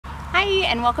Hi,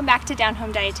 and welcome back to Down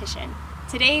Home Dietitian.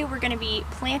 Today we're going to be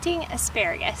planting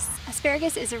asparagus.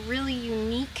 Asparagus is a really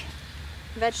unique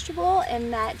vegetable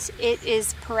in that it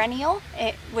is perennial,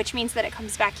 which means that it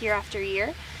comes back year after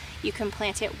year. You can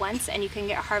plant it once and you can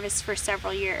get harvest for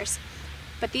several years.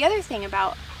 But the other thing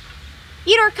about...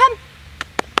 Eeyore, come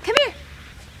here!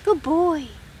 Good boy!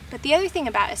 But the other thing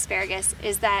about asparagus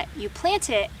is that you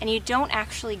plant it and you don't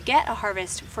actually get a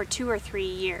harvest for 2 or 3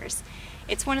 years.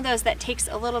 It's one of those that takes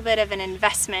a little bit of an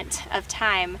investment of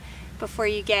time before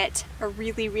you get a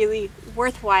really, really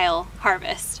worthwhile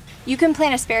harvest. You can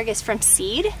plant asparagus from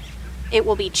seed. It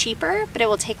will be cheaper, but it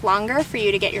will take longer for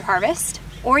you to get your harvest.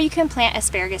 Or you can plant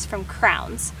asparagus from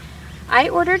crowns. I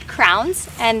ordered crowns,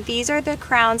 and these are the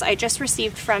crowns I just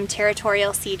received from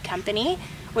Territorial Seed Company,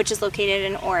 which is located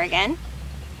in Oregon.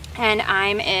 And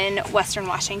I'm in Western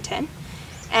Washington.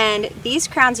 And these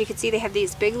crowns, you can see they have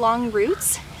these big long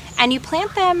roots, and you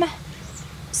plant them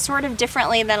sort of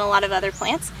differently than a lot of other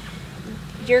plants.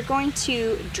 You're going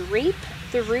to drape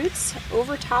the roots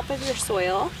over top of your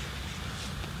soil.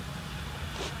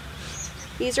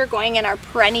 These are going in our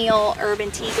perennial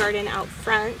urban tea garden out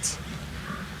front.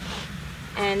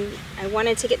 And I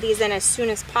wanted to get these in as soon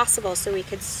as possible so we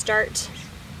could start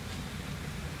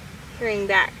hearing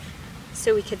back.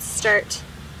 So we could start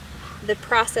the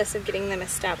process of getting them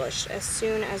established as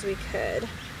soon as we could.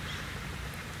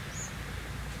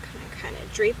 Kind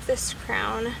of drape this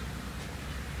crown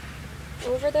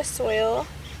over the soil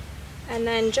and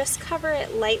then just cover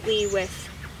it lightly with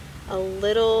a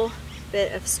little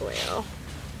bit of soil.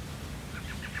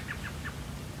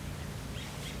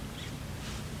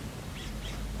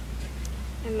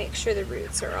 And make sure the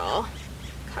roots are all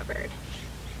covered.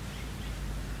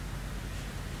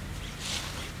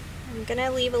 I'm gonna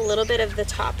leave a little bit of the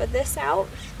top of this out,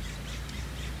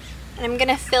 and I'm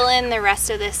gonna fill in the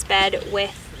rest of this bed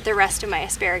with the rest of my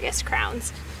asparagus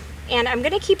crowns. And I'm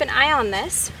gonna keep an eye on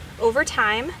this over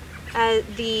time.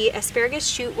 The asparagus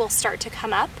shoot will start to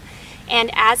come up,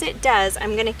 and as it does,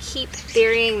 I'm gonna keep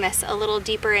burying this a little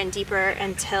deeper and deeper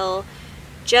until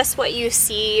just what you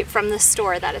see from the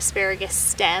store, that asparagus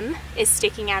stem, is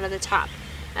sticking out of the top.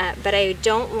 But I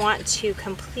don't want to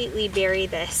completely bury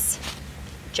this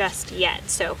just yet.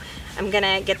 So I'm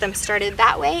gonna get them started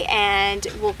that way, and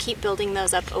we'll keep building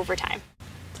those up over time.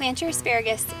 Plant your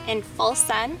asparagus in full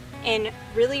sun in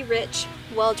really rich,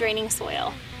 well-draining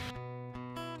soil.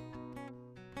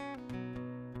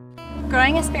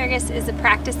 Growing asparagus is a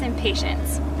practice in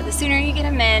patience, but the sooner you get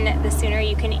them in, the sooner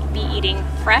you can be eating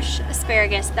fresh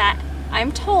asparagus that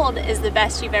I'm told is the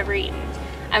best you've ever eaten.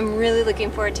 I'm really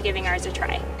looking forward to giving ours a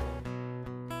try.